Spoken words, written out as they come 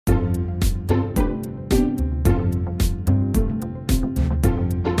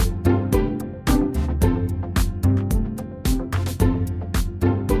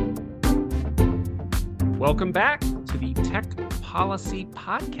Welcome back to the Tech Policy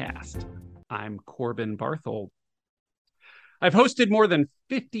Podcast. I'm Corbin Barthold. I've hosted more than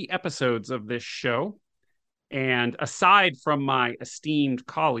 50 episodes of this show, and aside from my esteemed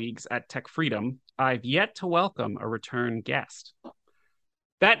colleagues at Tech Freedom, I've yet to welcome a return guest.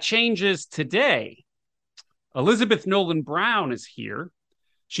 That changes today. Elizabeth Nolan Brown is here.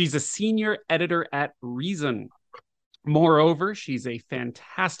 She's a senior editor at Reason. Moreover, she's a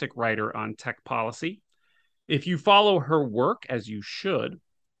fantastic writer on tech policy. If you follow her work, as you should,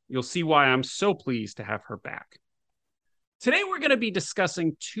 you'll see why I'm so pleased to have her back. Today, we're going to be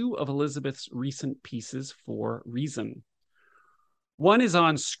discussing two of Elizabeth's recent pieces for Reason. One is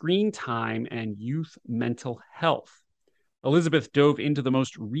on screen time and youth mental health. Elizabeth dove into the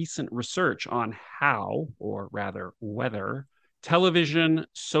most recent research on how, or rather whether, television,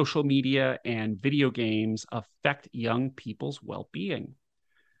 social media, and video games affect young people's well-being.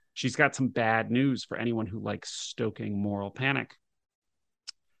 She's got some bad news for anyone who likes stoking moral panic.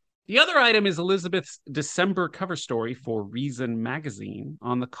 The other item is Elizabeth's December cover story for Reason magazine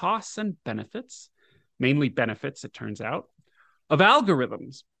on the costs and benefits, mainly benefits, it turns out, of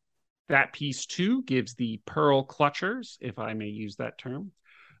algorithms. That piece, too, gives the pearl clutchers, if I may use that term,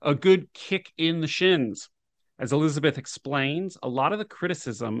 a good kick in the shins. As Elizabeth explains, a lot of the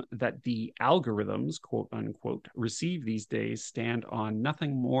criticism that the algorithms, quote unquote, receive these days stand on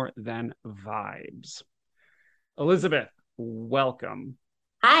nothing more than vibes. Elizabeth, welcome.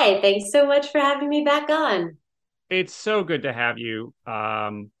 Hi, thanks so much for having me back on. It's so good to have you. I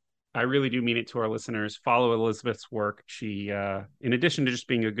really do mean it to our listeners. Follow Elizabeth's work. She, in addition to just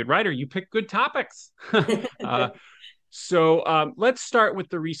being a good writer, you pick good topics. So let's start with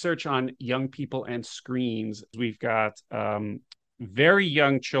the research on young people and screens. We've got very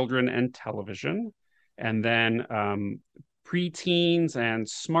young children and television, and then preteens and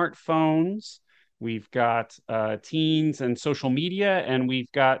smartphones. We've got teens and social media, and we've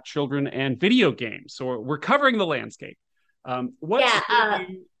got children and video games. So we're covering the landscape.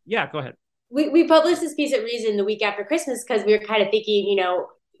 Yeah, go ahead. We published this piece at Reason the week after Christmas because we were kind of thinking,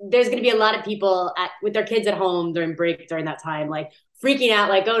 there's going to be a lot of people with their kids at home during break during that time, like freaking out,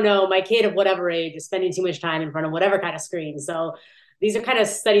 like, oh no, my kid of whatever age is spending too much time in front of whatever kind of screen. So these are kind of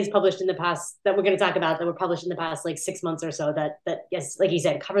studies published in the past that we're going to talk about that were published in the past like 6 months or so that yes, like you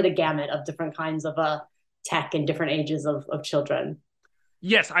said, cover the gamut of different kinds of tech and different ages of children.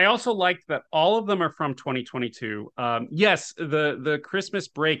 Yes, I also like that all of them are from 2022. Yes, the Christmas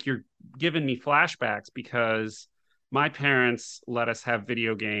break, you're giving me flashbacks because my parents let us have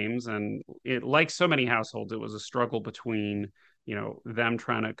video games, and like so many households, it was a struggle between, them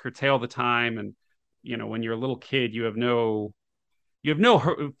trying to curtail the time. And, when you're a little kid, your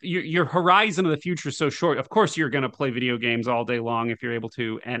horizon of the future is so short. Of course, you're going to play video games all day long if you're able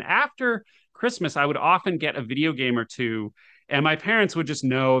to. And after Christmas, I would often get a video game or two, and my parents would just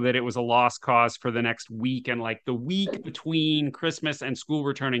know that it was a lost cause for the next week. And like the week between Christmas and school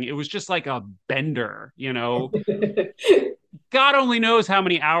returning, it was just like a bender, God only knows how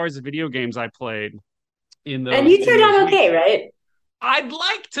many hours of video games I played in those. And you turned out okay, right? I'd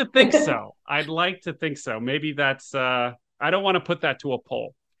like to think so. Maybe that's, I don't want to put that to a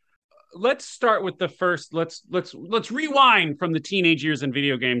poll. Let's start with the first. Let's rewind from the teenage years in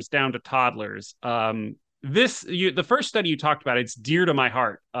video games down to toddlers. The first study you talked about, it's dear to my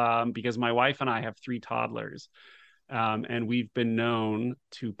heart because my wife and I have 3 toddlers, and we've been known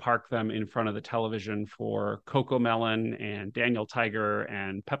to park them in front of the television for CoComelon and Daniel Tiger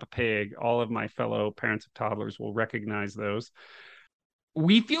and Peppa Pig. All of my fellow parents of toddlers will recognize those.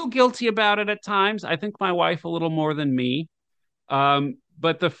 We feel guilty about it at times. I think my wife a little more than me.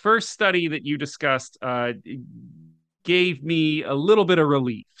 But the first study that you discussed gave me a little bit of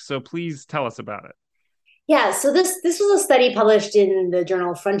relief. So please tell us about it. Yeah, so this was a study published in the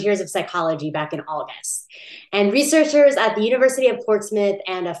journal Frontiers of Psychology back in August. And researchers at the University of Portsmouth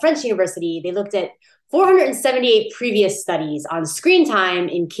and a French university, they looked at 478 previous studies on screen time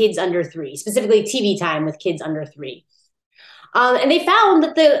in kids under 3, specifically TV time with kids under 3. And they found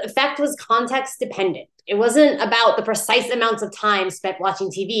that the effect was context dependent. It wasn't about the precise amounts of time spent watching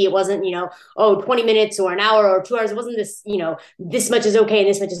TV. It wasn't, 20 minutes or an hour or 2 hours. It wasn't this, this much is okay and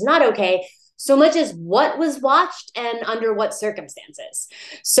this much is not okay, so much as what was watched and under what circumstances.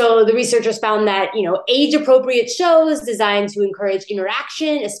 So the researchers found that, age-appropriate shows designed to encourage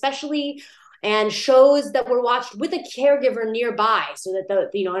interaction, especially, and shows that were watched with a caregiver nearby so that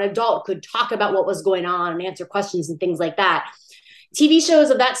an adult could talk about what was going on and answer questions and things like that. TV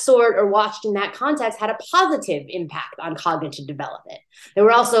shows of that sort or watched in that context had a positive impact on cognitive development. There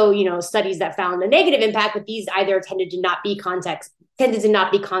were also, studies that found a negative impact, but these either tended to not be context tended to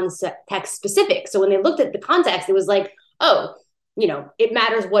not be context specific. So when they looked at the context, it was like, oh, it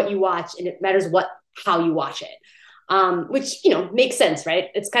matters what you watch and it matters how you watch it, which, makes sense, right?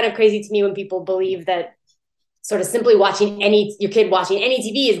 It's kind of crazy to me when people believe that sort of simply your kid watching any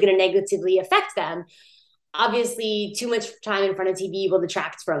TV is going to negatively affect them. Obviously, too much time in front of TV will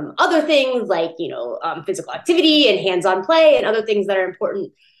detract from other things like, physical activity and hands-on play and other things that are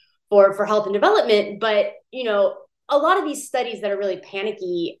important for health and development. But, a lot of these studies that are really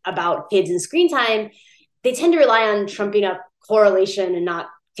panicky about kids and screen time, they tend to rely on trumping up correlation and not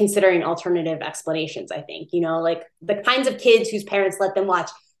considering alternative explanations, I think. Like the kinds of kids whose parents let them watch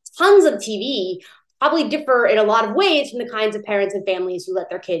tons of TV probably differ in a lot of ways from the kinds of parents and families who let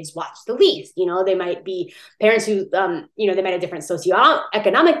their kids watch the least. They might be parents who, they might have different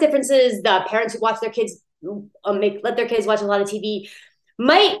socioeconomic differences. The parents who watch their kids, let their kids watch a lot of TV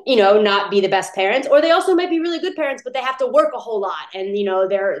might, not be the best parents, or they also might be really good parents, but they have to work a whole lot and,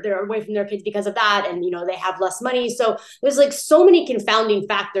 they're away from their kids because of that. And, they have less money. So there's like so many confounding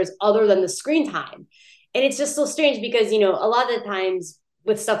factors other than the screen time. And it's just so strange because, a lot of the times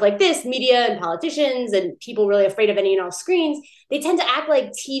with stuff like this, media and politicians and people really afraid of any and all screens, they tend to act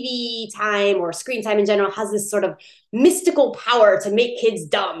like TV time or screen time in general has this sort of mystical power to make kids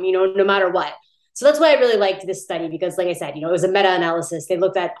dumb, no matter what. So that's why I really liked this study because, like I said, it was a meta-analysis. They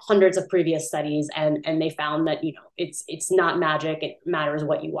looked at hundreds of previous studies and they found that, it's not magic. It matters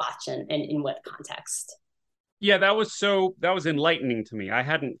what you watch and in what context. Yeah, that was enlightening to me. I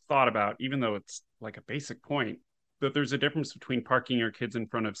hadn't thought about, even though it's like a basic point, that there's a difference between parking your kids in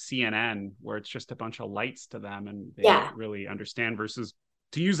front of CNN, where it's just a bunch of lights to them and they don't really understand, versus,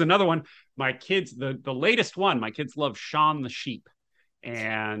 to use another one, my kids, the latest one, my kids love Shaun the Sheep.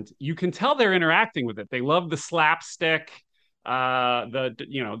 And you can tell they're interacting with it. They love the slapstick,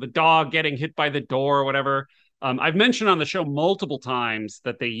 the dog getting hit by the door or whatever. I've mentioned on the show multiple times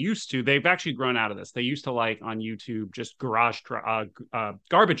that they've actually grown out of this. They used to like on YouTube just garbage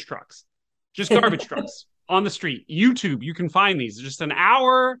trucks, just garbage trucks on the street. YouTube, you can find these, just an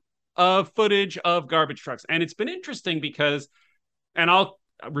hour of footage of garbage trucks. And it's been interesting because, and I'll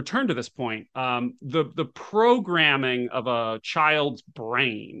return to this point, the programming of a child's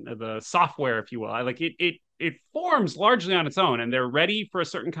brain, the software, if you will, it forms largely on its own, and they're ready for a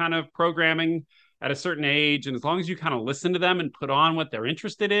certain kind of programming at a certain age. And as long as you kind of listen to them and put on what they're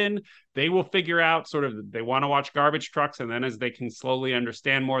interested in, they will figure out sort of, they want to watch garbage trucks. And then as they can slowly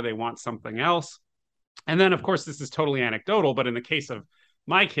understand more, they want something else. And then, of course, this is totally anecdotal, but in the case of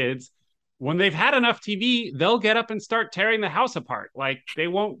my kids, when they've had enough TV, they'll get up and start tearing the house apart. Like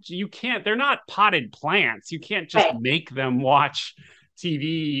they're not potted plants. You can't just make them watch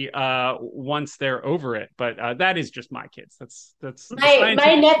TV once they're over it. But that is just my kids. That's my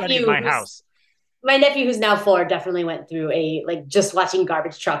nephew, my house. My nephew, who's now 4, definitely went through just watching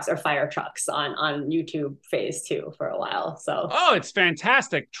garbage trucks or fire trucks on YouTube phase 2 for a while. So it's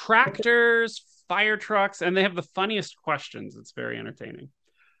fantastic. Tractors, fire trucks, and they have the funniest questions. It's very entertaining.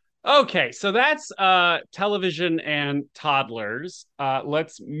 Okay, so that's television and toddlers.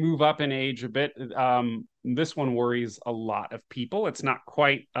 Let's move up in age a bit. This one worries a lot of people. It's not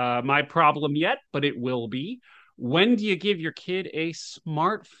quite my problem yet, but it will be. When do you give your kid a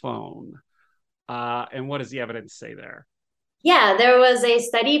smartphone? And what does the evidence say there? Yeah, there was a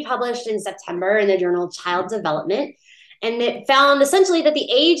study published in September in the journal Child Development, and it found essentially that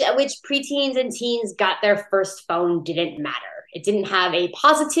the age at which preteens and teens got their first phone didn't matter. It didn't have a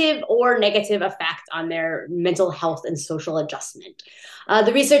positive or negative effect on their mental health and social adjustment.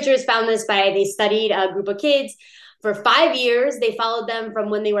 The researchers found this they studied a group of kids for 5 years. They followed them from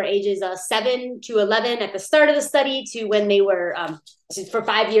when they were ages 7 to 11 at the start of the study to when they were for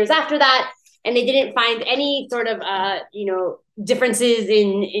 5 years after that. And they didn't find any sort of, differences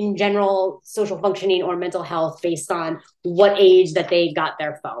in general social functioning or mental health based on what age that they got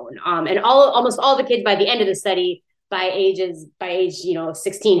their phone. And almost all the kids by the end of the study, by age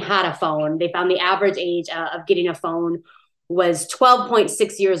 16 had a phone. They found the average age of getting a phone was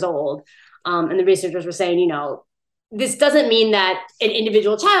 12.6 years old. And the researchers were saying, this doesn't mean that an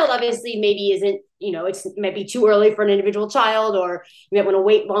individual child obviously maybe isn't, it might be too early for an individual child, or you might want to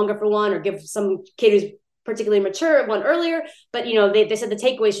wait longer for one, or give some kid who's particularly mature one earlier. But, they said the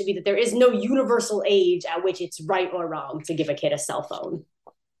takeaway should be that there is no universal age at which it's right or wrong to give a kid a cell phone.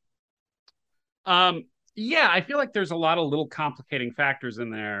 Yeah, I feel like there's a lot of little complicating factors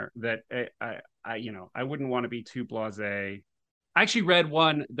in there that I wouldn't want to be too blasé. I actually read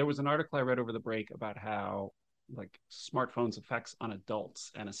there was an article I read over the break about how like smartphones effects on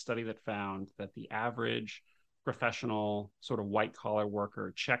adults, and a study that found that the average professional sort of white collar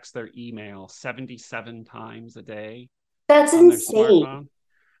worker checks their email 77 times a day. That's on their insane.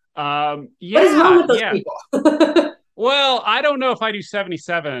 smartphone. What is wrong Yeah, with those yeah. people? Well, I don't know if I do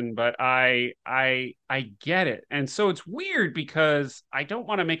 77, but I get it. And so it's weird because I don't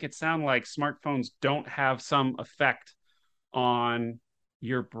want to make it sound like smartphones don't have some effect on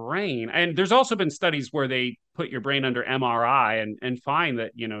your brain. And there's also been studies where they put your brain under MRI and find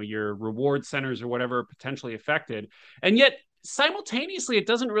that, your reward centers or whatever are potentially affected. And yet simultaneously, it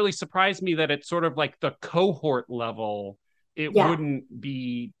doesn't really surprise me that it's sort of like the cohort level, it Yeah. wouldn't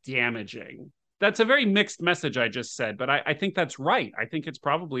be damaging. That's a very mixed message I just said, but I think that's right. I think it's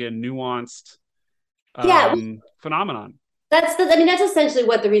probably a nuanced Yeah, phenomenon. I mean, that's essentially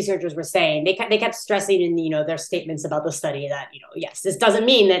what the researchers were saying. They kept stressing in, their statements about the study that, yes, this doesn't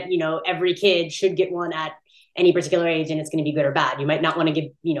mean that, every kid should get one at any particular age and it's going to be good or bad. You might not want to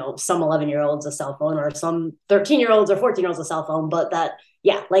give, some 11-year-olds a cell phone or some 13-year-olds or 14-year-olds a cell phone, but that,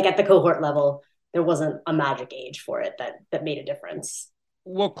 yeah, like at the cohort level, there wasn't a magic age for it that made a difference.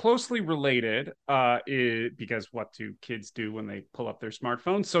 Well, closely related, because what do kids do when they pull up their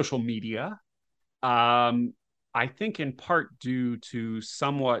smartphones? Social media. Um, I think in part due to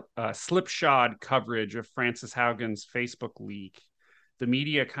somewhat slipshod coverage of Frances Haugen's Facebook leak, the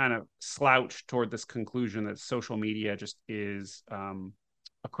media kind of slouched toward this conclusion that social media just is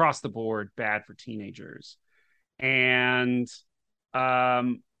across the board bad for teenagers. And I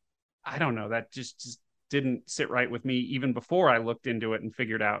don't know, that just didn't sit right with me even before I looked into it and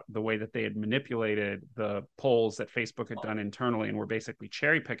figured out the way that they had manipulated the polls that Facebook had done internally and were basically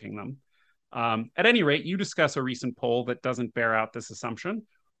cherry picking them. At any rate, you discuss a recent poll that doesn't bear out this assumption.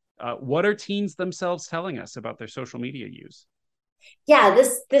 What are teens themselves telling us about their social media use? Yeah,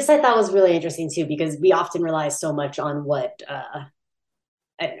 this I thought was really interesting too, because we often rely so much on what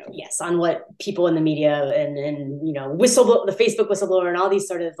I don't know, yes, on what people in the media and the Facebook whistleblower and all these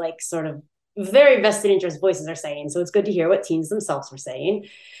sort of very vested interest voices are saying. So it's good to hear what teens themselves were saying.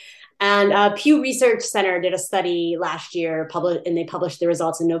 And Pew Research Center did a study last year, and they published the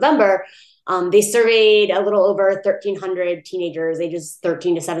results in November. They surveyed a little over 1,300 teenagers, ages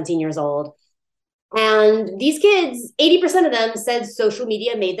 13 to 17 years old. And these kids, 80% of them said social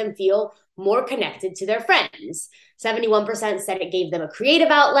media made them feel more connected to their friends. 71% said it gave them a creative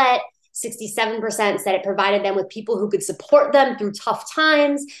outlet. 67% said it provided them with people who could support them through tough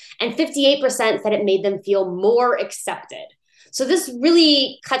times. And 58% said it made them feel more accepted. So this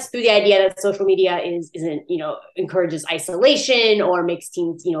really cuts through the idea that social media isn't, encourages isolation or makes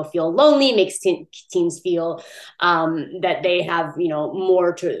teens, feel lonely, makes teens feel that they have,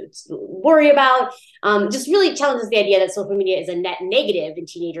 more to worry about. Just really challenges the idea that social media is a net negative in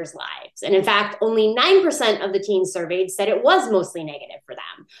teenagers' lives. And in fact, only 9% of the teens surveyed said it was mostly negative for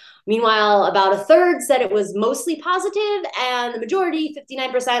them. Meanwhile, about a third said it was mostly positive, and the majority,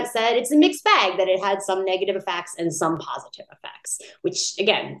 59%, said it's a mixed bag, that it had some negative effects and some positive effects, which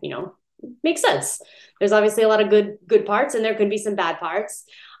again, makes sense. There's obviously a lot of good parts, and there could be some bad parts.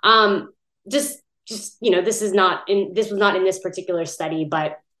 Just this was not in this particular study,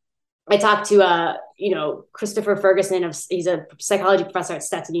 but I talked to Christopher Ferguson. He's a psychology professor at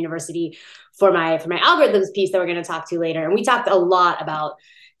Stetson University for my algorithms piece that we're going to talk to later, and we talked a lot about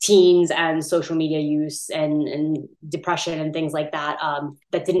teens and social media use and depression and things like that,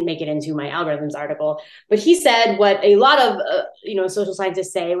 that didn't make it into my algorithms article. But he said what a lot of social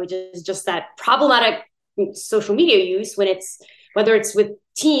scientists say, which is just that problematic social media use, whether it's with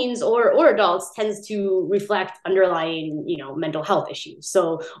teens or adults, tends to reflect underlying mental health issues,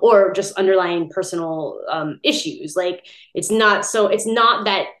 or just underlying personal issues. Like it's not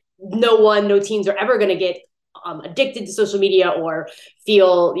that no teens are ever going to get addicted to social media or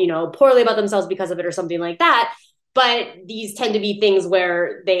feel poorly about themselves because of it or something like that, but these tend to be things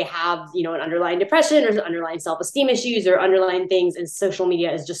where they have an underlying depression or underlying self-esteem issues or underlying things, and social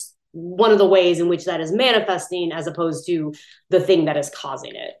media is just one of the ways in which that is manifesting, as opposed to the thing that is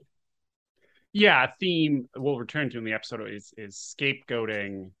causing it. Yeah, a theme we'll return to in the episode is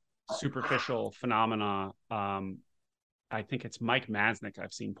scapegoating superficial phenomena. I think it's Mike Masnick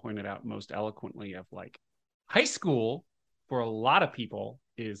I've seen pointed out most eloquently of like, high school for a lot of people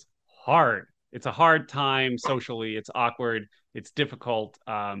is hard. It's a hard time socially. It's awkward. It's difficult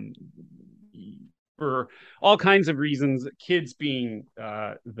for all kinds of reasons. Kids being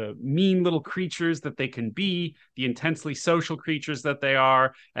the mean little creatures that they can be, the intensely social creatures that they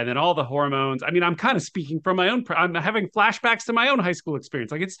are, and then all the hormones. I mean, I'm kind of speaking from my own, I'm having flashbacks to my own high school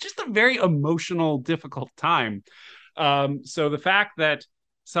experience. Like, it's just a very emotional, difficult time. So the fact that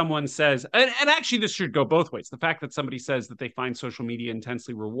someone says, and actually this should go both ways. The fact that somebody says that they find social media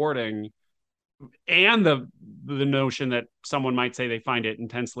intensely rewarding and the notion that someone might say they find it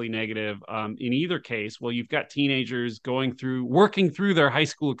intensely negative. In either case, well, you've got teenagers working through their high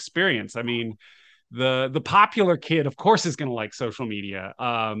school experience. I mean, the popular kid, of course, is going to like social media.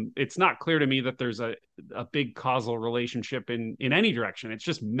 It's not clear to me that there's a big causal relationship in any direction. It's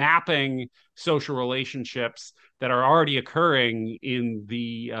just mapping social relationships that are already occurring in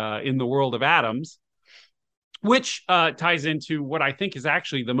the world of atoms, which ties into what I think is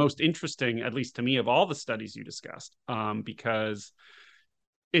actually the most interesting, at least to me, of all the studies you discussed, because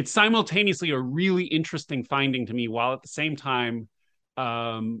it's simultaneously a really interesting finding to me, while at the same time,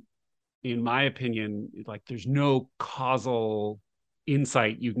 in my opinion, like there's no causal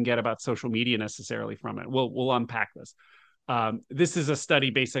insight you can get about social media necessarily from it. We'll unpack this. This is a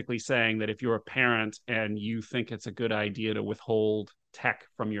study basically saying that if you're a parent and you think it's a good idea to withhold tech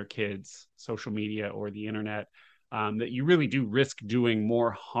from your kids, social media or the internet, that you really do risk doing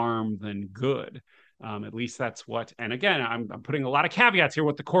more harm than good. At least that's what, and again, I'm putting a lot of caveats here,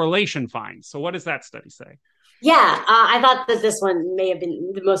 what the correlation finds. So what does that study say? Yeah, I thought that this one may have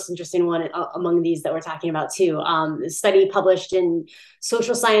been the most interesting one among these that we're talking about too. A study published in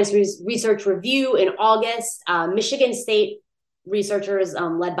Social Science Research Review in August. Michigan State researchers,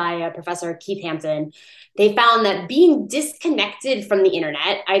 led by Professor Keith Hampton, they found that being disconnected from the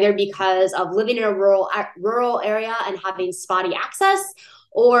internet, either because of living in a rural area and having spotty access,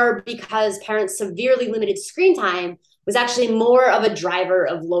 or because parents severely limited screen time, was actually more of a driver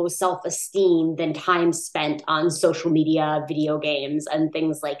of low self-esteem than time spent on social media, video games, and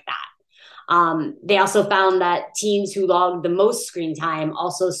things like that. They also found that teens who logged the most screen time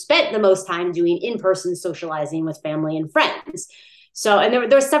also spent the most time doing in-person socializing with family and friends. So, and there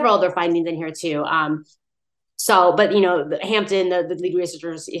were several other findings in here too. But Hampton, the lead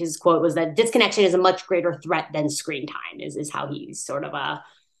researcher, his quote was that disconnection is a much greater threat than screen time, is how he sort of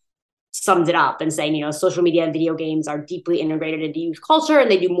summed it up, and saying, social media and video games are deeply integrated into youth culture, and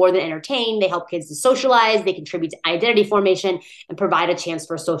they do more than entertain. They help kids to socialize, they contribute to identity formation, and provide a chance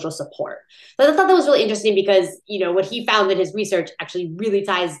for social support. So I thought that was really interesting because, what he found in his research actually really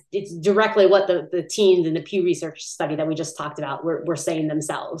ties, it's directly what the teens in the Pew Research study that we just talked about were saying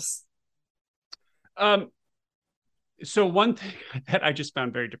themselves. So one thing that I just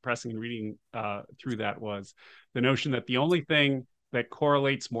found very depressing in reading through that was the notion that the only thing that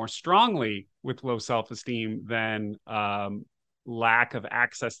correlates more strongly with low self-esteem than lack of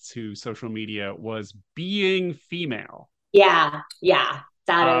access to social media was being female. Yeah,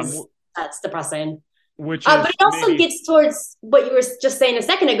 that's depressing. Which but it also gets towards what you were just saying a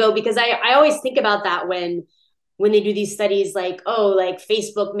second ago, because I always think about that when they do these studies, like,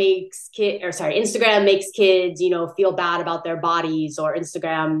 Facebook makes Instagram makes kids, feel bad about their bodies, or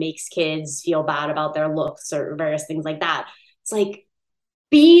Instagram makes kids feel bad about their looks, or various things like that. It's like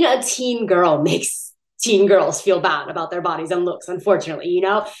being a teen girl makes teen girls feel bad about their bodies and looks, unfortunately,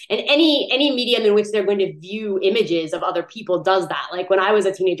 and any medium in which they're going to view images of other people does that. Like when I was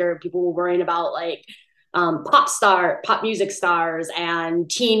a teenager, people were worrying about pop music stars and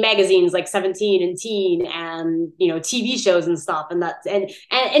teen magazines like 17 and Teen, and TV shows and stuff, and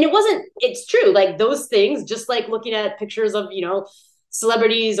it's true, like those things, just like looking at pictures of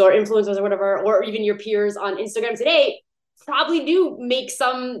celebrities or influencers or whatever, or even your peers on Instagram today, probably do make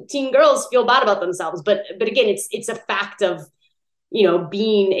some teen girls feel bad about themselves. But again, it's a fact of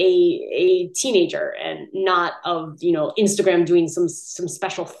being a teenager, and not of Instagram doing some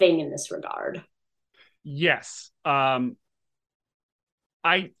special thing in this regard. Yes. So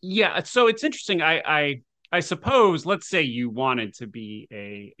it's interesting. I suppose, let's say you wanted to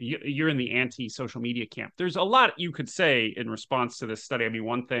be you're in the anti-social media camp. There's a lot you could say in response to this study. I mean,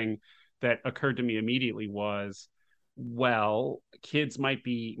 one thing that occurred to me immediately was, well, kids might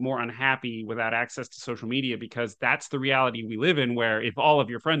be more unhappy without access to social media because that's the reality we live in, where if all of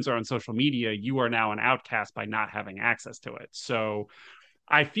your friends are on social media, you are now an outcast by not having access to it. So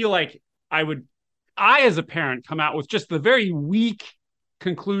I feel like I, as a parent, come out with just the very weak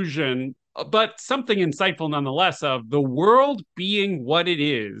conclusion, but something insightful nonetheless, of the world being what it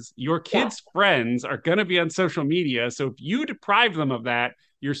is. Your kids' friends are going to be on social media. So if you deprive them of that,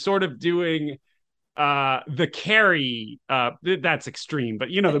 you're sort of doing the Carrie, that's extreme, but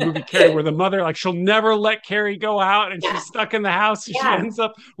the movie Carrie, where the mother, like, she'll never let Carrie go out and she's stuck in the house. She ends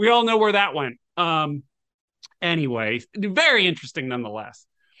up, we all know where that went. Anyway, very interesting nonetheless.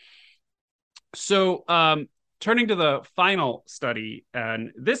 So turning to the final study,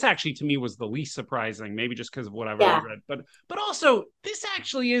 and this actually to me was the least surprising, maybe just because of what I've already read, but also this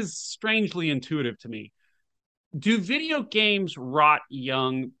actually is strangely intuitive to me. Do video games rot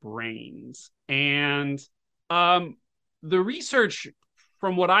young brains? And the research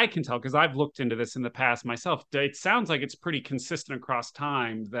from what I can tell, because I've looked into this in the past myself, it sounds like it's pretty consistent across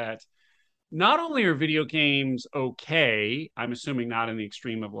time that not only are video games okay, I'm assuming not in the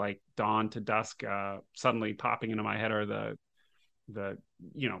extreme of like dawn to dusk, suddenly popping into my head are the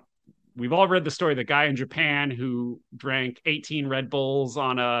we've all read the story, the guy in Japan who drank 18 Red Bulls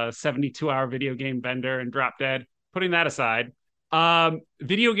on a 72-hour video game bender and dropped dead. Putting that aside,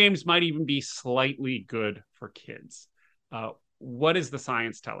 video games might even be slightly good for kids. What is the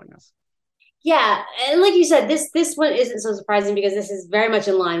science telling us? Yeah, and like you said, this one isn't so surprising because this is very much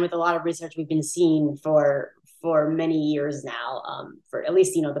in line with a lot of research we've been seeing for many years now, for at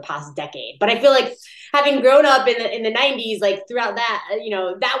least the past decade. But I feel like having grown up in the 90s, like throughout that,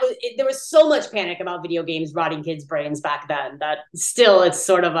 there was so much panic about video games rotting kids' brains back then that still it's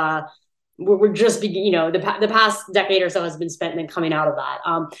sort of a we're just the past decade or so has been spent then coming out of that.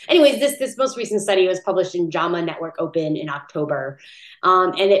 Anyways, this most recent study was published in JAMA Network Open in October,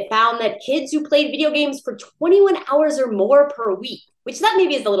 and it found that kids who played video games for 21 hours or more per week, which that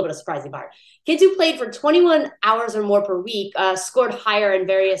maybe is a little bit of a surprising part. Kids who played for 21 hours or more per week scored higher in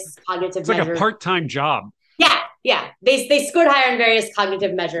various cognitive measures. It's like a part-time job. Yeah. They scored higher in various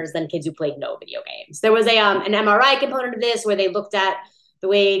cognitive measures than kids who played no video games. There was an MRI component of this where they looked at the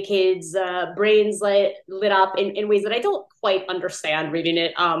way kids' brains lit up in ways that I don't quite understand reading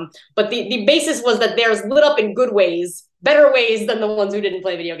it. But the basis was that theirs lit up in good ways, better ways than the ones who didn't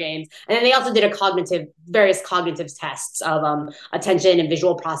play video games. And then they also did various cognitive tests of attention and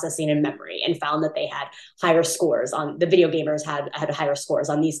visual processing and memory, and found that they had higher scores on the video gamers had higher scores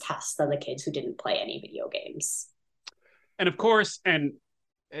on these tests than the kids who didn't play any video games. And of course,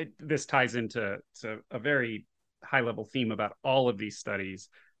 this ties into a very high level theme about all of these studies.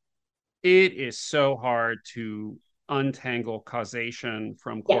 It is so hard to untangle causation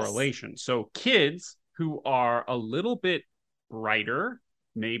from correlation. Yes. So kids who are a little bit brighter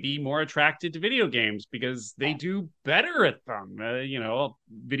may be more attracted to video games because they do better at them.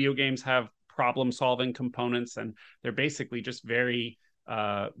 Video games have problem solving components, and they're basically just very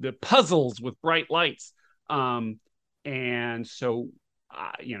the puzzles with bright lights. And so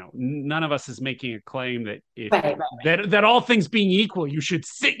none of us is making a claim that that all things being equal, you should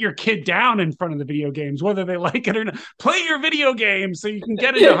sit your kid down in front of the video games, whether they like it or not. Play your video game so you can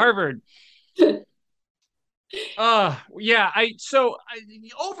get into Harvard.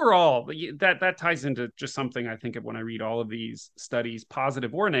 Overall, that ties into just something I think of when I read all of these studies,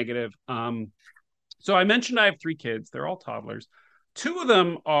 positive or negative. So I mentioned I have 3 kids. They're all toddlers. 2 of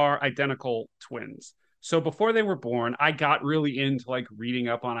them are identical twins. So before they were born, I got really into like reading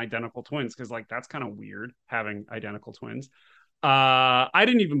up on identical twins because like that's kind of weird having identical twins. I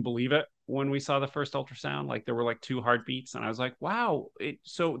didn't even believe it when we saw the first ultrasound. Like there were like 2 heartbeats, and I was like, "Wow!"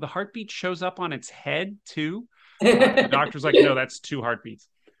 So the heartbeat shows up on its head too. The doctor's like, "No, that's 2 heartbeats."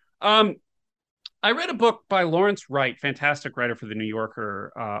 I read a book by Lawrence Wright, fantastic writer for the New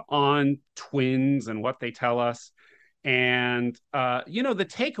Yorker, on twins and what they tell us. And the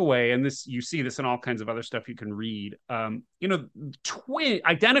takeaway, and this you see this in all kinds of other stuff you can read,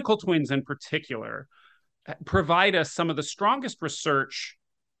 identical twins in particular provide us some of the strongest research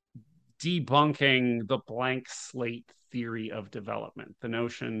debunking the blank slate theory of development. The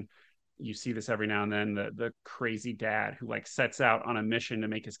notion, you see this every now and then, the crazy dad who like sets out on a mission to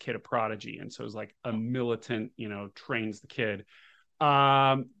make his kid a prodigy, and so is like a militant, trains the kid.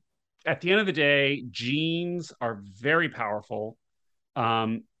 At the end of the day, genes are very powerful.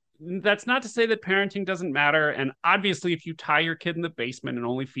 That's not to say that parenting doesn't matter. And obviously, if you tie your kid in the basement and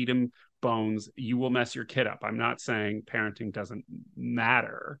only feed him bones, you will mess your kid up. I'm not saying parenting doesn't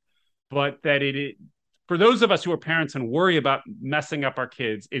matter, but that for those of us who are parents and worry about messing up our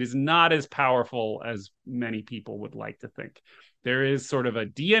kids, it is not as powerful as many people would like to think. There is sort of a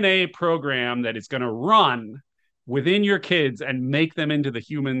DNA program that is going to run within your kids and make them into the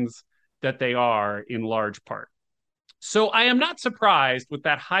humans that they are in large part. So I am not surprised with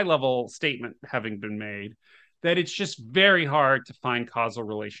that high level statement having been made that it's just very hard to find causal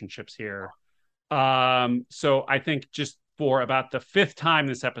relationships here. So I think just for about the 5th time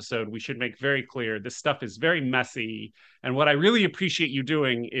this episode, we should make very clear this stuff is very messy. And what I really appreciate you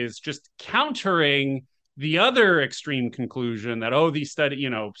doing is just countering the other extreme conclusion that, these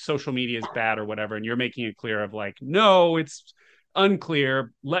social media is bad or whatever. And you're making it clear of like, no, it's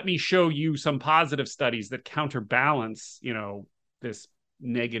unclear. Let me show you some positive studies that counterbalance, this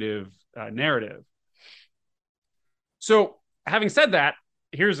negative narrative. So having said that,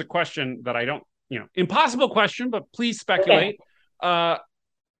 here's a question that I don't, impossible question, but please speculate. Okay.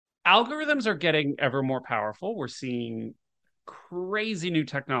 Algorithms are getting ever more powerful. We're seeing crazy new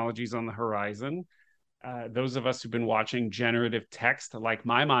technologies on the horizon. those of us who've been watching generative text, like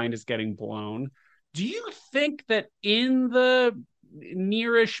my mind is getting blown. Do you think that in the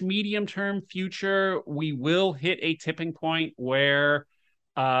nearish medium term future, we will hit a tipping point where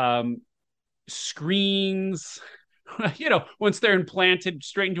screens, once they're implanted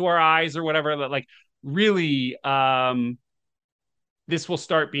straight into our eyes or whatever, that like really this will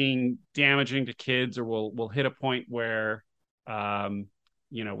start being damaging to kids, or we'll hit a point where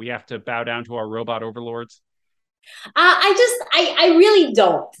we have to bow down to our robot overlords? I really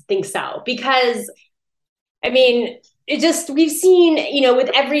don't think so, because I mean, we've seen, with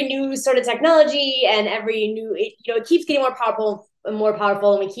every new sort of technology and every new, it keeps getting more powerful and more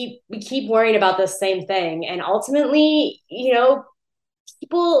powerful. And we keep worrying about the same thing. And ultimately,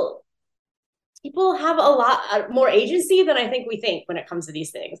 people have a lot more agency than I think we think when it comes to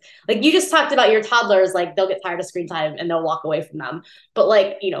these things. Like you just talked about your toddlers, like they'll get tired of screen time and they'll walk away from them. But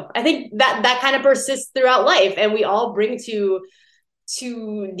like, I think that kind of persists throughout life. And we all bring to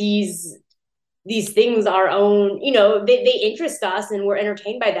these things our own, they interest us and we're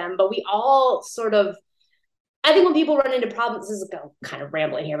entertained by them, but we all sort of, I think when people run into problems, this is kind of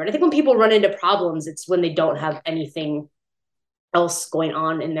rambling here, but I think when people run into problems, it's when they don't have anything else going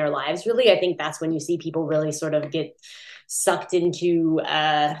on in their lives, really. I think that's when you see people really sort of get sucked into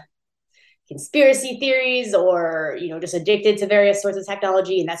conspiracy theories, or just addicted to various sorts of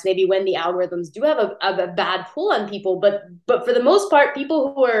technology. And that's maybe when the algorithms do have a bad pull on people. But for the most part,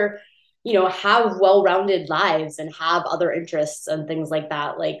 people who are have well-rounded lives and have other interests and things like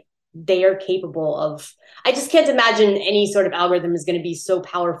that, like they are capable of, I just can't imagine any sort of algorithm is going to be so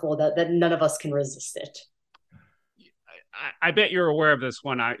powerful that none of us can resist it. I bet you're aware of this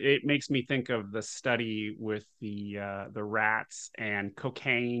one. It makes me think of the study with the rats and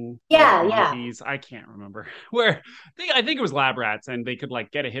cocaine. Yeah. Monkeys. I can't remember where. I think it was lab rats, and they could like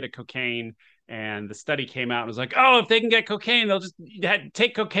get a hit of cocaine. And the study came out and was like, oh, if they can get cocaine, they'll just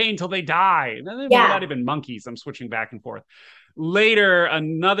take cocaine till they die. And then not even monkeys. I'm switching back and forth. Later,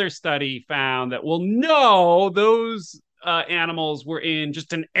 another study found that, well, no, those animals were in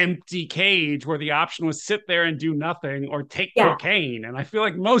just an empty cage where the option was sit there and do nothing or take cocaine. And I feel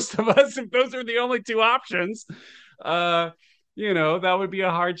like most of us, if those are the only two options, that would be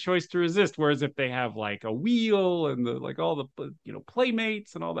a hard choice to resist. Whereas if they have like a wheel and all the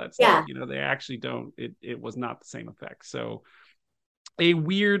playmates and all that stuff, they actually don't. It was not the same effect. So a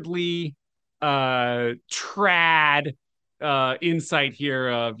weirdly trad insight here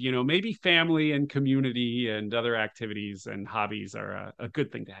of maybe family and community and other activities and hobbies are a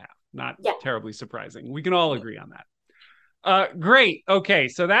good thing to have. Not terribly surprising. We can all agree on that. Great. Okay,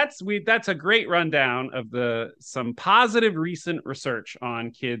 so that's a great rundown of some positive recent research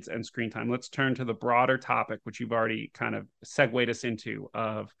on kids and screen time. Let's turn to the broader topic, which you've already kind of segued us into,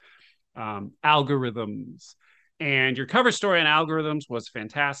 of algorithms. And your cover story on algorithms was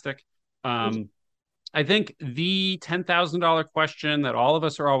fantastic. I think the $10,000 question that all of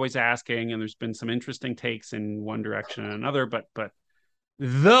us are always asking, and there's been some interesting takes in one direction and another, but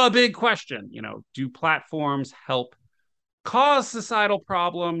the big question, do platforms help cause societal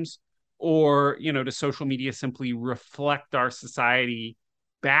problems, or does social media simply reflect our society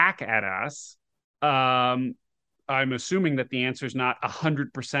back at us? I'm assuming that the answer is not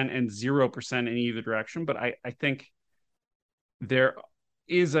 100% and 0% in either direction, but I think there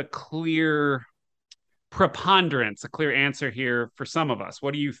is a clear preponderance, a clear answer here for some of us.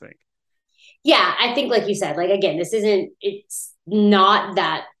 What do you think? Yeah, I think, like you said, like, again, it's not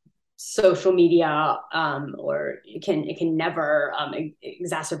that social media or it can never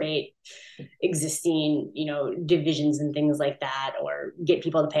exacerbate existing divisions and things like that, or get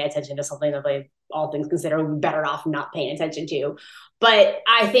people to pay attention to something that they, all things considered, would be better off not paying attention to. But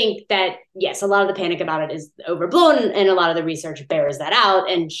I think that, yes, a lot of the panic about it is overblown, and a lot of the research bears that out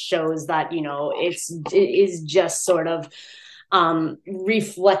and shows that it is just sort of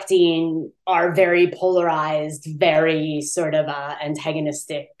reflecting our very polarized, very sort of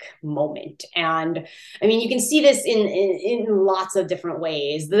antagonistic moment. And I mean, you can see this in lots of different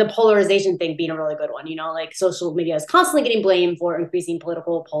ways. The polarization thing being a really good one, like social media is constantly getting blamed for increasing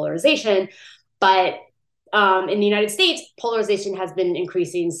political polarization. But in the United States, polarization has been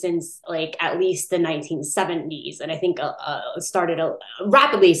increasing since like at least the 1970s. And I think started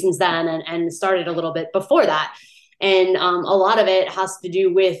rapidly since then, and started a little bit before that. And a lot of it has to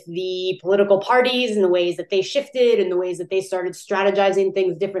do with the political parties and the ways that they shifted and the ways that they started strategizing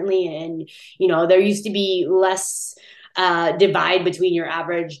things differently. And, there used to be less divide between your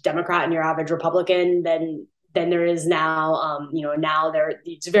average Democrat and your average Republican than there is now. Now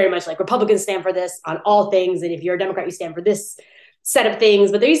it's very much like Republicans stand for this on all things. And if you're a Democrat, you stand for this set of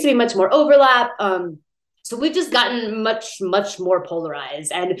things. But there used to be much more overlap. So we've just gotten much more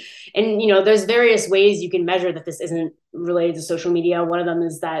polarized. And there's various ways you can measure that this isn't related to social media. One of them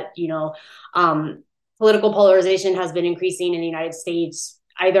is that, political polarization has been increasing in the United States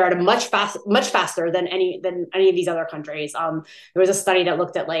either at a much faster than any of these other countries. There was a study that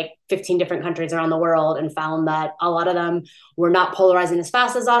looked at like 15 different countries around the world and found that a lot of them were not polarizing as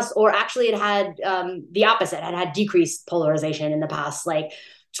fast as us, or actually it had the opposite, had decreased polarization in the past like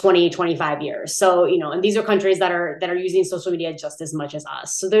 20-25 years. So, and these are countries that are using social media just as much as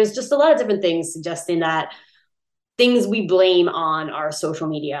us. So there's just a lot of different things suggesting that things we blame on our social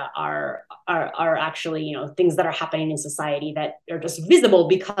media are actually, things that are happening in society that are just visible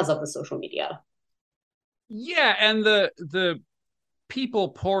because of the social media. Yeah, and the people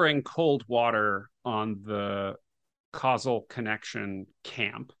pouring cold water on the causal connection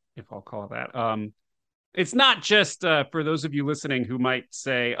camp, if I'll call it that. It's not just for those of you listening who might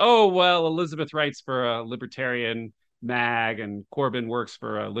say, oh, well, Elizabeth writes for a libertarian mag and Corbin works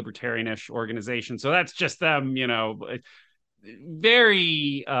for a libertarianish organization. So that's just them,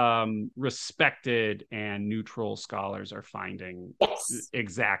 very respected and neutral scholars are finding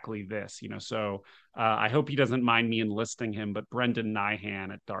exactly this, So I hope he doesn't mind me enlisting him, but Brendan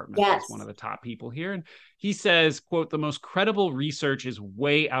Nyhan at Dartmouth is one of the top people here. And he says, quote, the most credible research is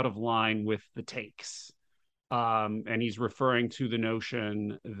way out of line with the takes. And he's referring to the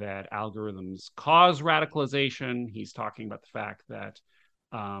notion that algorithms cause radicalization. He's talking about the fact that,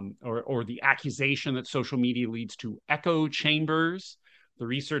 or the accusation that social media leads to echo chambers. The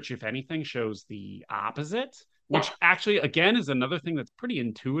research, if anything, shows the opposite, which actually, again, is another thing that's pretty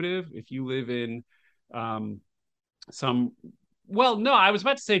intuitive. If you live in I was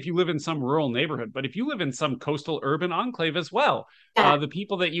about to say if you live in some rural neighborhood, but if you live in some coastal urban enclave as well, the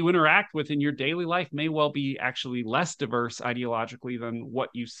people that you interact with in your daily life may well be actually less diverse ideologically than what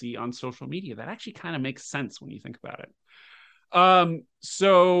you see on social media. That actually kind of makes sense when you think about it.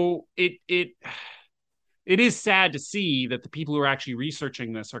 So it is sad to see that the people who are actually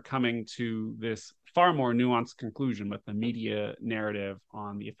researching this are coming to this far more nuanced conclusion, but the media narrative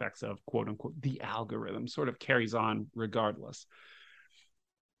on the effects of quote unquote the algorithm sort of carries on regardless.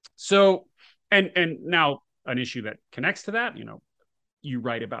 So, and now an issue that connects to that, you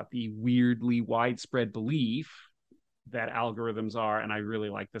write about the weirdly widespread belief that algorithms are, and I really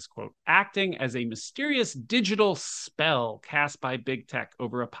like this quote, acting as a mysterious digital spell cast by big tech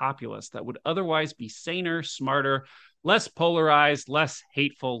over a populace that would otherwise be saner, smarter, less polarized, less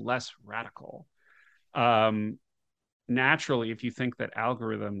hateful, less radical. Naturally, if you think that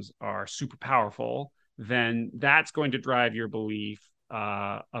algorithms are super powerful, then that's going to drive your belief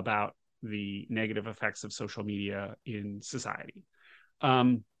about the negative effects of social media in society.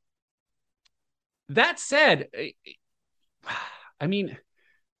 That said, I mean,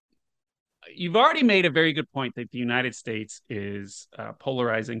 you've already made a very good point that the United States is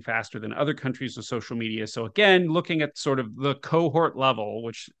polarizing faster than other countries with social media. So again, looking at sort of the cohort level,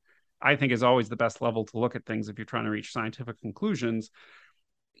 which I think is always the best level to look at things if you're trying to reach scientific conclusions,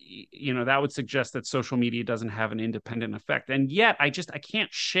 that would suggest that social media doesn't have an independent effect. And yet I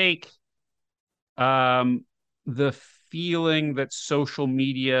can't shake the feeling that social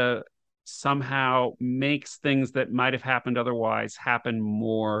media somehow makes things that might have happened otherwise happen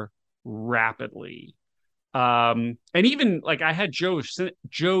more rapidly. And even like I had Joe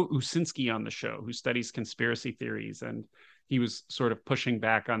Usinski on the show, who studies conspiracy theories, and he was sort of pushing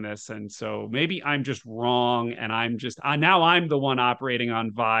back on this. And so maybe I'm just wrong, and now I'm the one operating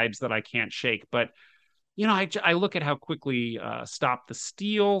on vibes that I can't shake. But I look at how quickly Stop the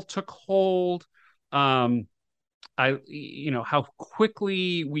Steal took hold. How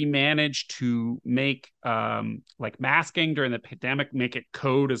quickly we managed to make like masking during the pandemic, make it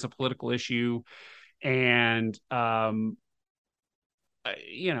code as a political issue. And,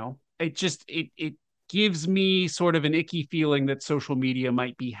 it gives me sort of an icky feeling that social media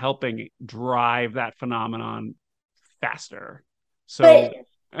might be helping drive that phenomenon faster. So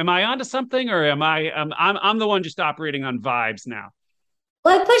am I onto something, or I'm the one just operating on vibes now?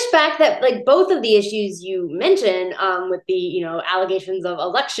 Well, I push back that like both of the issues you mentioned with the allegations of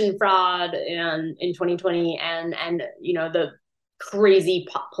election fraud in 2020 and the crazy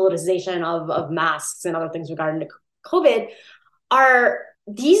politicization of masks and other things regarding to COVID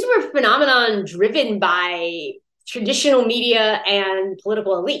these were phenomenon driven by traditional media and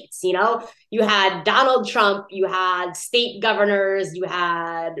political elites. You had Donald Trump, you had state governors, you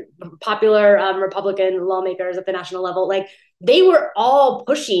had popular Republican lawmakers at the national level. Like they were all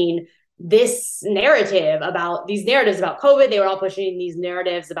pushing these narratives about COVID. They were all pushing these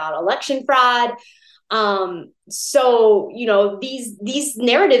narratives about election fraud. So, these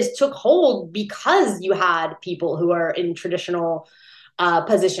narratives took hold because you had people who are in traditional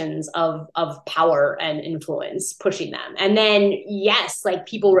positions of power and influence pushing them. And then, yes, like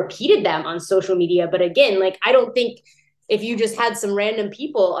people repeated them on social media. But again, like, I don't think if you just had some random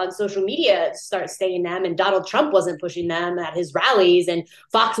people on social media start saying them, and Donald Trump wasn't pushing them at his rallies, and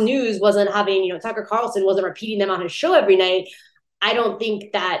Fox News wasn't having, Tucker Carlson wasn't repeating them on his show every night, I don't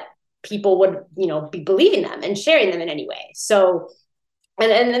think that people would, be believing them and sharing them in any way. So,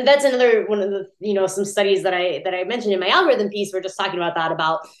 and that's another one of the, some studies that I mentioned in my algorithm piece. We're just talking about that,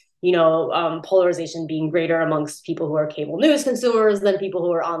 about polarization being greater amongst people who are cable news consumers than people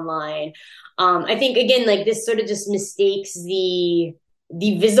who are online. I think, again, like, this sort of just mistakes the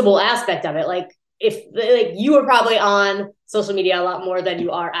visible aspect of it. Like, if like you were probably on social media a lot more than you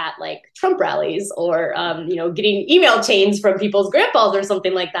are at like Trump rallies, or getting email chains from people's grandpas or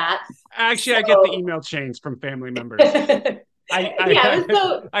something like that. Actually, I get the email chains from family members. I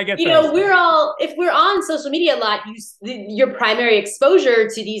get those. We're all, if we're on social media a lot, your primary exposure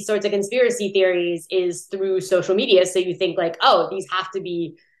to these sorts of conspiracy theories is through social media. So you think like, oh, these have to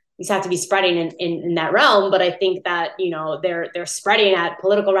be spreading in that realm. But I think that they're spreading at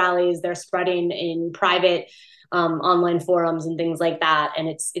political rallies, they're spreading in private online forums and things like that, and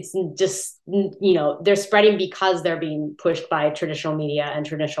it's just they're spreading because they're being pushed by traditional media and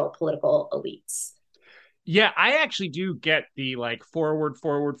traditional political elites. Yeah, I actually do get the like forward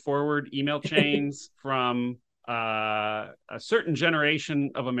email chains from a certain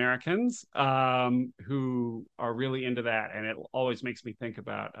generation of Americans who are really into that. And it always makes me think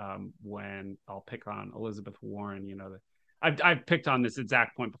about when I'll pick on Elizabeth Warren. I've picked on this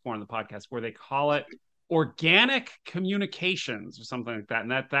exact point before on the podcast, where they call it organic communications or something like that.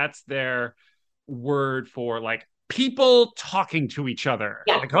 And that's their word for like people talking to each other.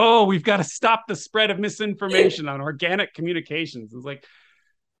 Yeah. Like, oh, we've got to stop the spread of misinformation on organic communications. It's like,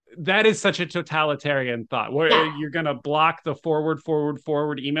 that is such a totalitarian thought, where you're going to block the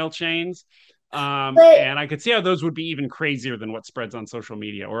forward email chains. And I could see how those would be even crazier than what spreads on social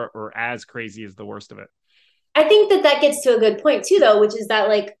media, or as crazy as the worst of it. I think that gets to a good point too, though, which is that,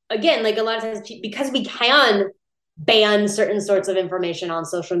 like, again, like, a lot of times, because we can ban certain sorts of information on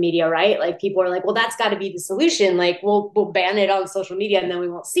social media, right? Like, people are like, well, that's got to be the solution. Like, we'll ban it on social media and then we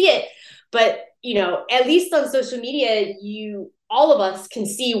won't see it. But, at least on social media, all of us can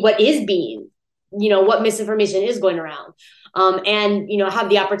see what is being, what misinformation is going around. And, have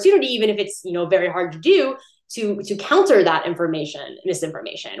the opportunity, even if it's, very hard to do, to counter that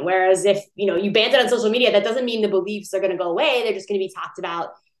misinformation. Whereas if, you ban it on social media, that doesn't mean the beliefs are going to go away. They're just going to be talked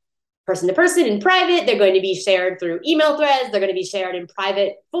about person to person in private. They're going to be shared through email threads. They're going to be shared in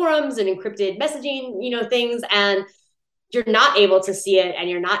private forums and encrypted messaging, things. And you're not able to see it and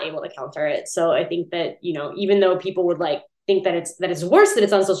you're not able to counter it. So I think that, even though people would like think that it's worse that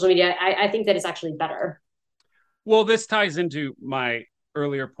it's on social media, I think that it's actually better. Well, this ties into my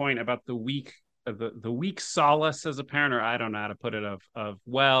earlier point about the weak solace as a parent, or I don't know how to put it, of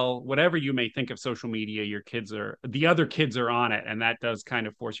well, whatever you may think of social media, the other kids are on it, and that does kind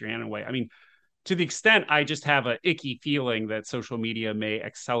of force your hand away. I mean, to the extent I just have an icky feeling that social media may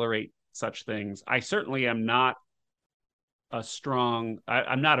accelerate such things, I certainly am not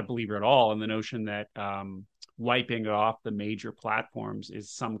I'm not a believer at all in the notion that wiping off the major platforms is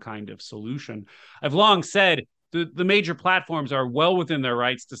some kind of solution. I've long said the major platforms are well within their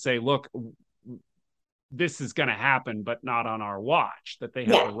rights to say, look, this is going to happen, but not on our watch, that they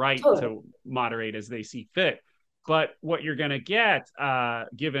have the right to moderate as they see fit. But what you're going to get,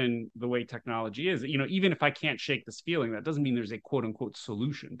 given the way technology is, even if I can't shake this feeling, that doesn't mean there's a quote unquote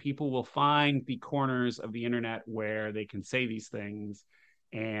solution. People will find the corners of the internet where they can say these things.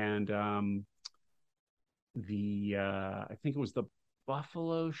 And I think it was the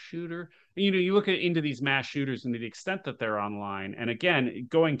Buffalo shooter. You look into these mass shooters and to the extent that they're online. And again,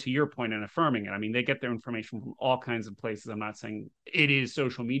 going to your point and affirming it, I mean, they get their information from all kinds of places. I'm not saying it is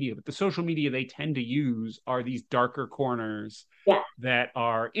social media, but the social media they tend to use are these darker corners that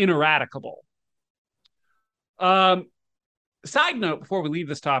are ineradicable. Side note, before we leave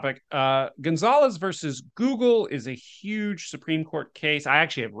this topic, Gonzalez versus Google is a huge Supreme Court case. I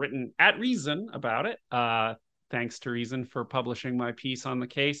actually have written at Reason about it. Thanks to Reason for publishing my piece on the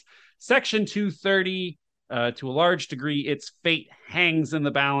case. Section 230, to a large degree, its fate hangs in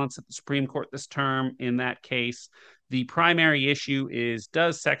the balance at the Supreme Court this term in that case. The primary issue is,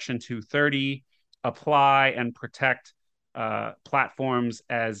 does Section 230 apply and protect platforms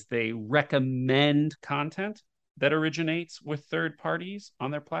as they recommend content that originates with third parties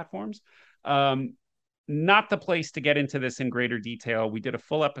on their platforms? not the place to get into this in greater detail. We did a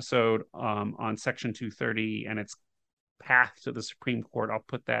full episode on Section 230 and its path to the Supreme Court. I'll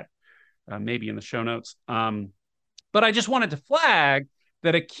put that maybe in the show notes. But I just wanted to flag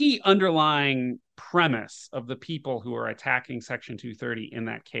that a key underlying premise of the people who are attacking Section 230 in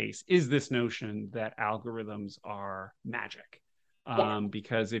that case is this notion that algorithms are magic.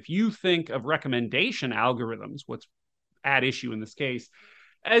 Because if you think of recommendation algorithms, what's at issue in this case,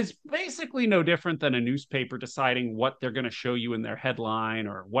 as basically no different than a newspaper deciding what they're going to show you in their headline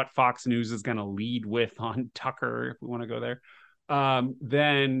or what Fox News is going to lead with on Tucker, if we want to go there,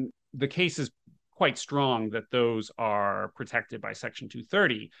 then the case is quite strong that those are protected by Section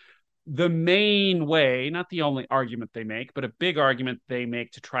 230. The main way, not the only argument they make, but a big argument they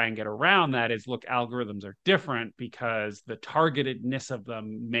make to try and get around that is, look, algorithms are different because the targetedness of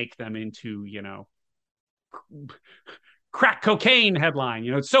them make them into, crack cocaine headline.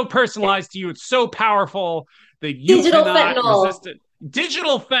 It's so personalized to you. It's so powerful that you digital cannot fentanyl. resist it.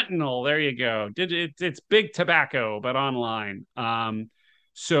 Digital fentanyl. There you go. It's big tobacco, but online.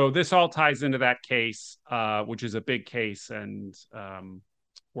 So this all ties into that case, which is a big case, and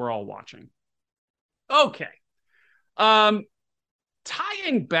we're all watching. Okay. Tying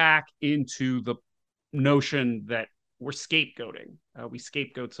back into the notion that we're scapegoating. We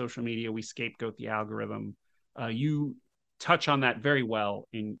scapegoat social media. We scapegoat the algorithm. You touch on that very well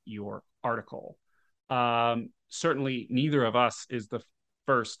in your article. Certainly, neither of us is the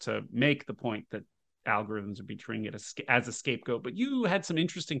first to make the point that algorithms are being treated as a scapegoat, but you had some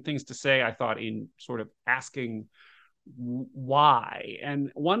interesting things to say, I thought, in sort of asking why. And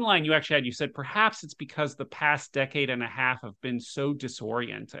one line you actually had, you said, perhaps it's because the past decade and a half have been so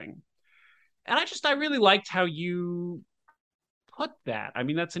disorienting. And I really liked how you put that. I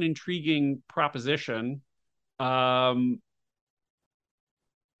mean, that's an intriguing proposition.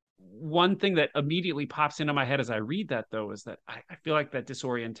 One thing that immediately pops into my head as I read that, though, is that I feel like that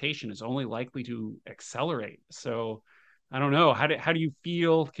disorientation is only likely to accelerate. So I don't know. How do you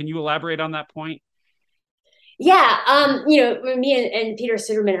feel? Can you elaborate on that point? Yeah. Me and Peter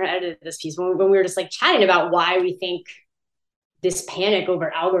Suderman edited this piece when we were just like chatting about why we think this panic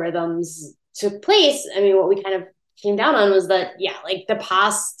over algorithms took place. I mean, what we kind of came down on was that, like the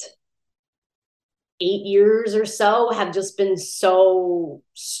past 8 years or so have just been so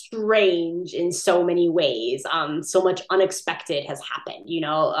strange in so many ways. So much unexpected has happened.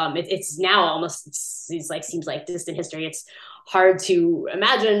 It's now almost seems like distant history. It's hard to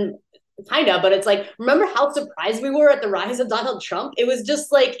imagine, kind of, but it's like, remember how surprised we were at the rise of Donald Trump? It was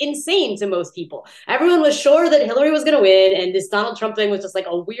just like insane to most people. Everyone was sure that Hillary was going to win, and this Donald Trump thing was just like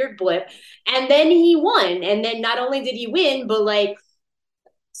a weird blip. And then he won, and then not only did he win, but like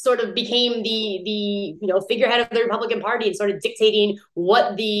sort of became the figurehead of the Republican Party and started dictating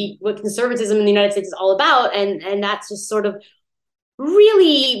what conservatism in the United States is all about, and that's just sort of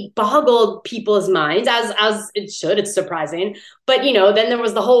really boggled people's minds, as it should. It's surprising, but then there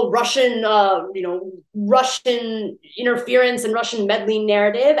was the whole Russian interference and Russian meddling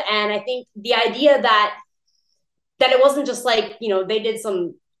narrative, and I think the idea that it wasn't just like they did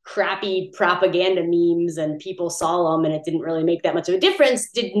some crappy propaganda memes and people saw them and it didn't really make that much of a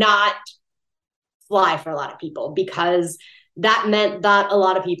difference did not fly for a lot of people, because that meant that a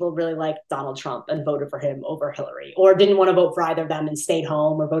lot of people really liked Donald Trump and voted for him over Hillary, or didn't want to vote for either of them and stayed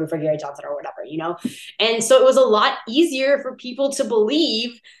home, or voted for Gary Johnson or whatever, And so it was a lot easier for people to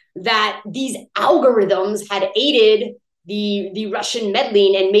believe that these algorithms had aided the Russian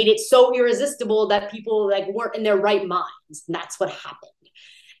meddling and made it so irresistible that people like weren't in their right minds. And that's what happened.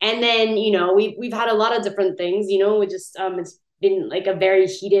 And then, we've had a lot of different things, we just, it's been like a very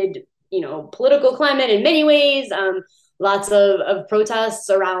heated, political climate in many ways. Lots of protests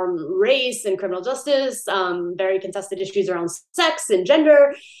around race and criminal justice, very contested issues around sex and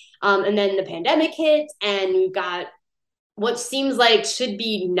gender. And then the pandemic hit, and we've got what seems like should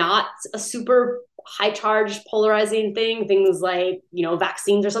be not a super high charged polarizing thing. Things like,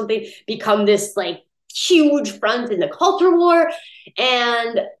 vaccines or something become this like huge front in the culture war.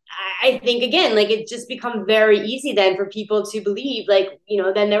 And I think, again, like it's just become very easy then for people to believe, like,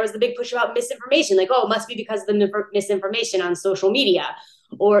 then there was the big push about misinformation, like, oh, it must be because of the misinformation on social media.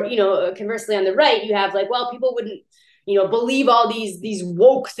 Or, conversely on the right, you have like, well, people wouldn't, believe all these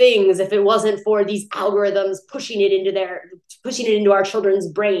woke things if it wasn't for these algorithms pushing it into our children's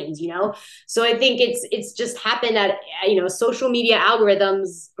brains, So I think it's just happened that, social media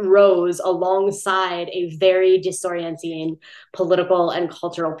algorithms rose alongside a very disorienting political and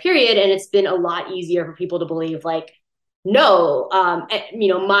cultural period. And it's been a lot easier for people to believe, like, no,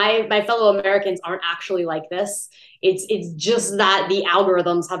 my fellow Americans aren't actually like this. It's just that the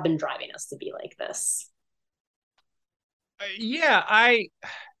algorithms have been driving us to be like this. Yeah,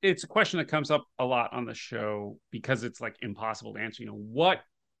 it's a question that comes up a lot on the show because it's like impossible to answer. What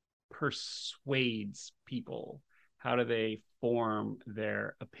persuades people? How do they form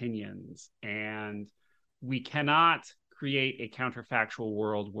their opinions? And we cannot create a counterfactual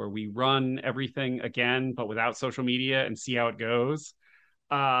world where we run everything again, but without social media and see how it goes.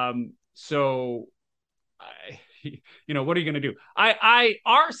 So what are you going to do?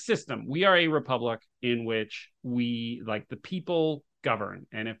 Our system, we are a republic in which we, like, the people govern.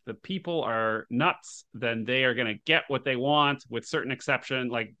 And if the people are nuts, then they are going to get what they want, with certain exception,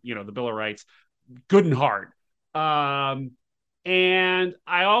 like, the Bill of Rights, good and hard. And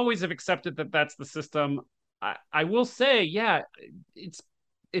I always have accepted that that's the system. I will say, yeah,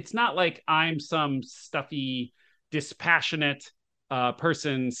 it's not like I'm some stuffy, dispassionate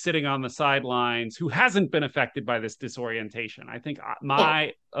person sitting on the sidelines who hasn't been affected by this disorientation. I think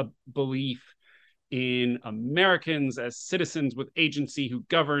my belief in Americans as citizens with agency who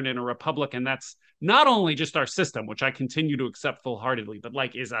govern in a republic, and that's not only just our system, which I continue to accept full-heartedly, but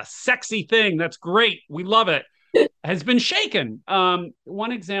like is a sexy thing. That's great. We love it. Has been shaken.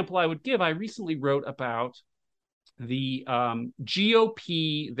 One example I would give, I recently wrote about the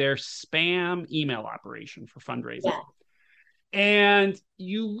GOP, their spam email operation for fundraising. Yeah. And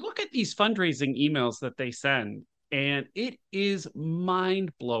you look at these fundraising emails that they send, and it is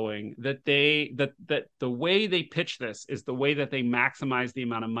mind-blowing that that the way they pitch this is the way that they maximize the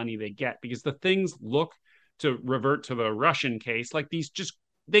amount of money they get, because the things look, to revert to the Russian case, like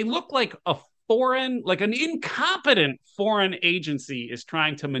they look like like an incompetent foreign agency is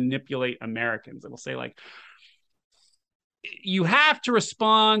trying to manipulate Americans. It'll say, like, you have to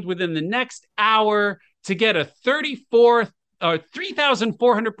respond within the next hour to get a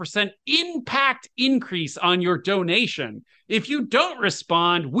 3,400% impact increase on your donation. If you don't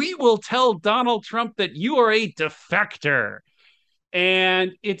respond, we will tell Donald Trump that you are a defector.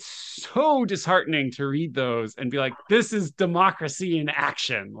 And it's so disheartening to read those and be like, this is democracy in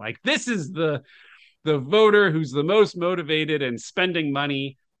action. Like, this is the voter who's the most motivated and spending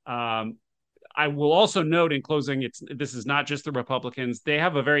money. I will also note in closing, this is not just the Republicans. They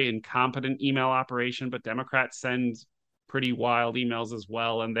have a very incompetent email operation, but Democrats send pretty wild emails as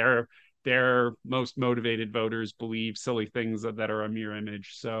well. And their most motivated voters believe silly things that are a mirror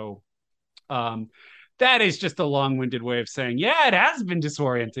image. So that is just a long-winded way of saying, yeah, it has been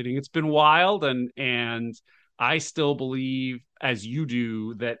disorienting. It's been wild. And I still believe, as you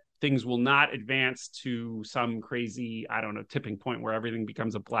do, that things will not advance to some crazy, I don't know, tipping point where everything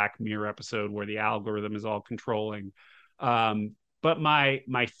becomes a Black Mirror episode where the algorithm is all controlling. But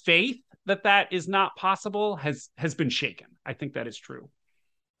my faith that is not possible has been shaken. I think that is true.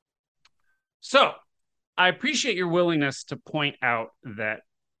 So I appreciate your willingness to point out that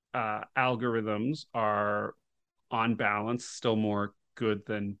algorithms are, on balance, still more good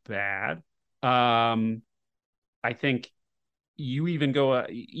than bad. I think you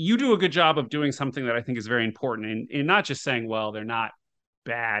do a good job of doing something that I think is very important in not just saying, well, they're not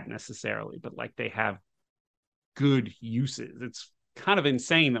bad necessarily, but like they have good uses. It's kind of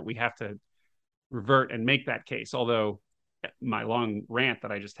insane that we have to revert and make that case, although my long rant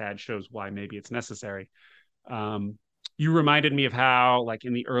that I just had shows why maybe it's necessary. You reminded me of how, like,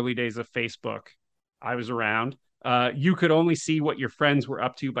 in the early days of Facebook, I was around, you could only see what your friends were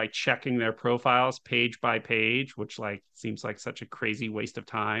up to by checking their profiles page by page, which, like, seems like such a crazy waste of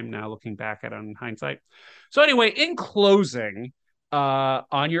time now looking back at it in hindsight. So anyway, in closing,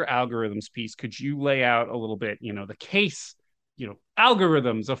 on your algorithms piece, could you lay out a little bit, the case,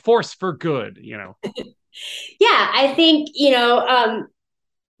 algorithms, a force for good, Yeah, I think,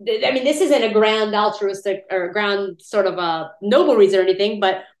 this isn't a grand altruistic or grand sort of a noble reason or anything,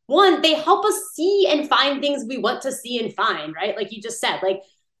 but one, they help us see and find things we want to see and find, right? Like you just said, like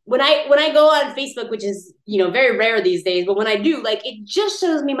when I go on Facebook, which is, very rare these days, but when I do, like, it just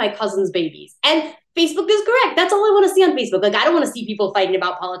shows me my cousin's babies. And Facebook is correct. That's all I want to see on Facebook. Like, I don't want to see people fighting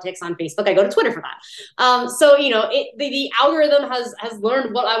about politics on Facebook. I go to Twitter for that. So, the algorithm has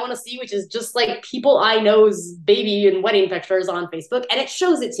learned what I want to see, which is just like people I know's baby and wedding pictures on Facebook. And it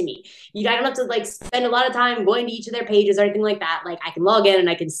shows it to me. I don't have to like spend a lot of time going to each of their pages or anything like that. Like, I can log in and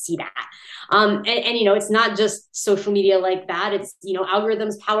I can see that. And it's not just social media like that. It's,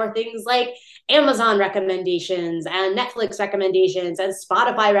 algorithms power things like Amazon recommendations and Netflix recommendations and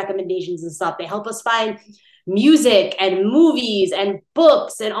Spotify recommendations and stuff. They help us find music and movies and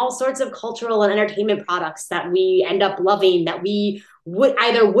books and all sorts of cultural and entertainment products that we end up loving, that we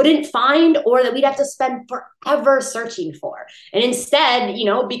wouldn't find, or that we'd have to spend forever searching for. And instead,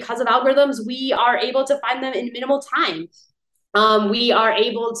 because of algorithms, we are able to find them in minimal time. We are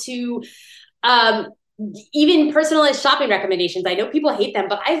able to even personalized shopping recommendations. I know people hate them,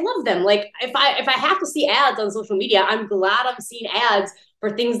 but I love them. Like if I have to see ads on social media, I'm glad I'm seeing ads for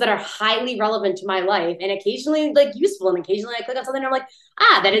things that are highly relevant to my life and occasionally like useful. And occasionally I click on something and I'm like,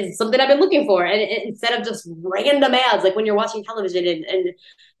 that is something I've been looking for. And instead of just random ads, like when you're watching television and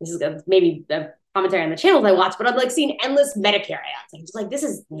this is maybe a commentary on the channels I watch, but I'm like seeing endless Medicare ads. I'm just like, this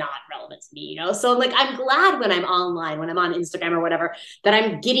is not relevant to me, you know? So like, I'm glad when I'm online, when I'm on Instagram or whatever, that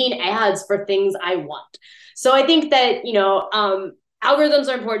I'm getting ads for things I want. So I think that, algorithms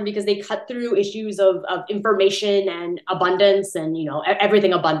are important because they cut through issues of information and abundance and,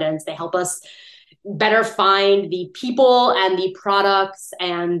 everything abundance. They help us better find the people and the products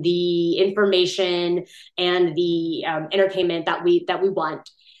and the information and the entertainment that we want.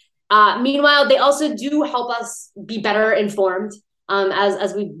 Meanwhile, they also do help us be better informed.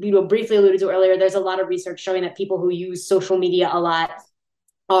 As we briefly alluded to earlier, there's a lot of research showing that people who use social media a lot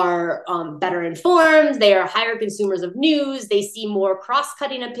are better informed. They are higher consumers of news. They see more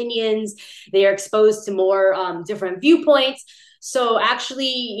cross-cutting opinions. They are exposed to more different viewpoints. So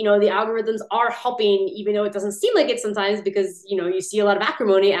actually, the algorithms are helping, even though it doesn't seem like it sometimes, because, you see a lot of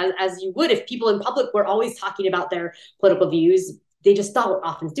acrimony as you would if people in public were always talking about their political views. They just don't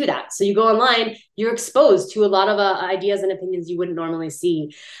often do that. So you go online, you're exposed to a lot of ideas and opinions you wouldn't normally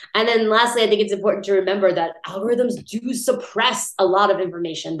see. And then lastly, I think it's important to remember that algorithms do suppress a lot of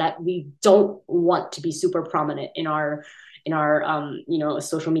information that we don't want to be super prominent in our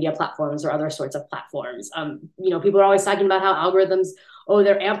social media platforms or other sorts of platforms. People are always talking about how algorithms,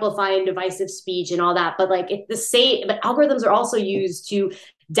 they're amplifying divisive speech and all that. But but algorithms are also used to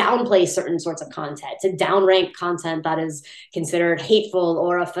downplay certain sorts of content, to downrank content that is considered hateful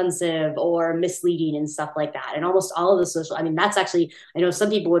or offensive or misleading and stuff like that. And almost all of the that's actually, I know some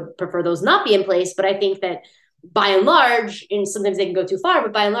people would prefer those not be in place, but I think that by and large, and sometimes they can go too far,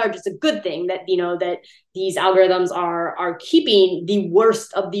 but by and large, it's a good thing that, that these algorithms are keeping the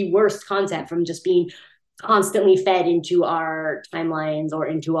worst of the worst content from just being constantly fed into our timelines or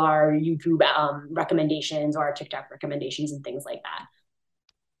into our YouTube recommendations or our TikTok recommendations and things like that.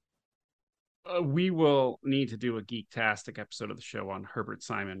 We will need to do a geek-tastic episode of the show on Herbert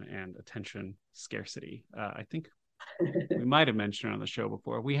Simon and attention scarcity. I think we might have mentioned it on the show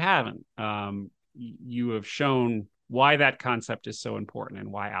before. We haven't. You have shown why that concept is so important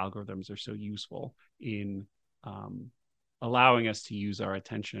and why algorithms are so useful in allowing us to use our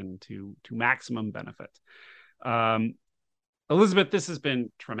attention to maximum benefit. Elizabeth, this has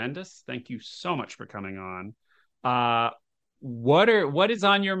been tremendous. Thank you so much for coming on. What is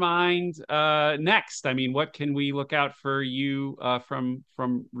on your mind next? I mean, what can we look out for you from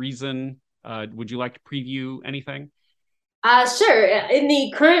Reason? Would you like to preview anything? Sure. In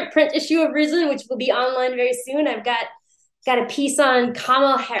the current print issue of Reason, which will be online very soon, I've got a piece on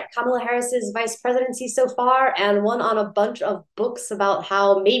Kamala Harris's vice presidency so far, and one on a bunch of books about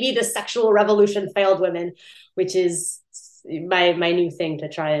how maybe the sexual revolution failed women, which is my new thing to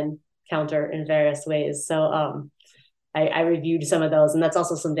try and counter in various ways. So I reviewed some of those, and that's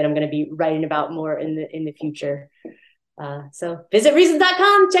also something I'm going to be writing about more in the future. So visit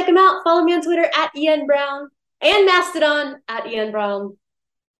Reason.com, check them out, follow me on Twitter at Ian Brown, and Mastodon at Ian Brown.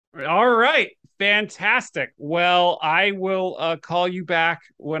 All right. Fantastic. Well, I will call you back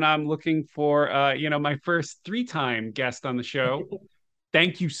when I'm looking for, my first 3-time guest on the show.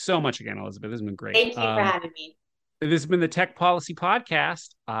 Thank you so much again, Elizabeth. This has been great. Thank you for having me. This has been the Tech Policy Podcast.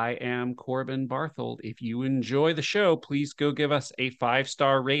 I am Corbin Barthold. If you enjoy the show, please go give us a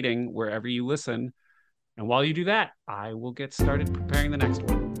 5-star rating wherever you listen. And while you do that, I will get started preparing the next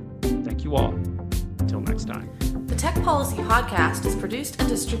one. Thank you all. Until next time. The Tech Policy Podcast is produced and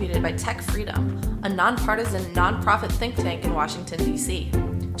distributed by Tech Freedom, a nonpartisan, nonprofit think tank in Washington, D.C.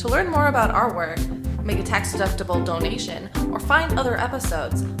 To learn more about our work, make a tax-deductible donation, or find other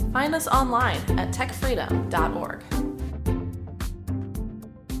episodes, find us online at techfreedom.org.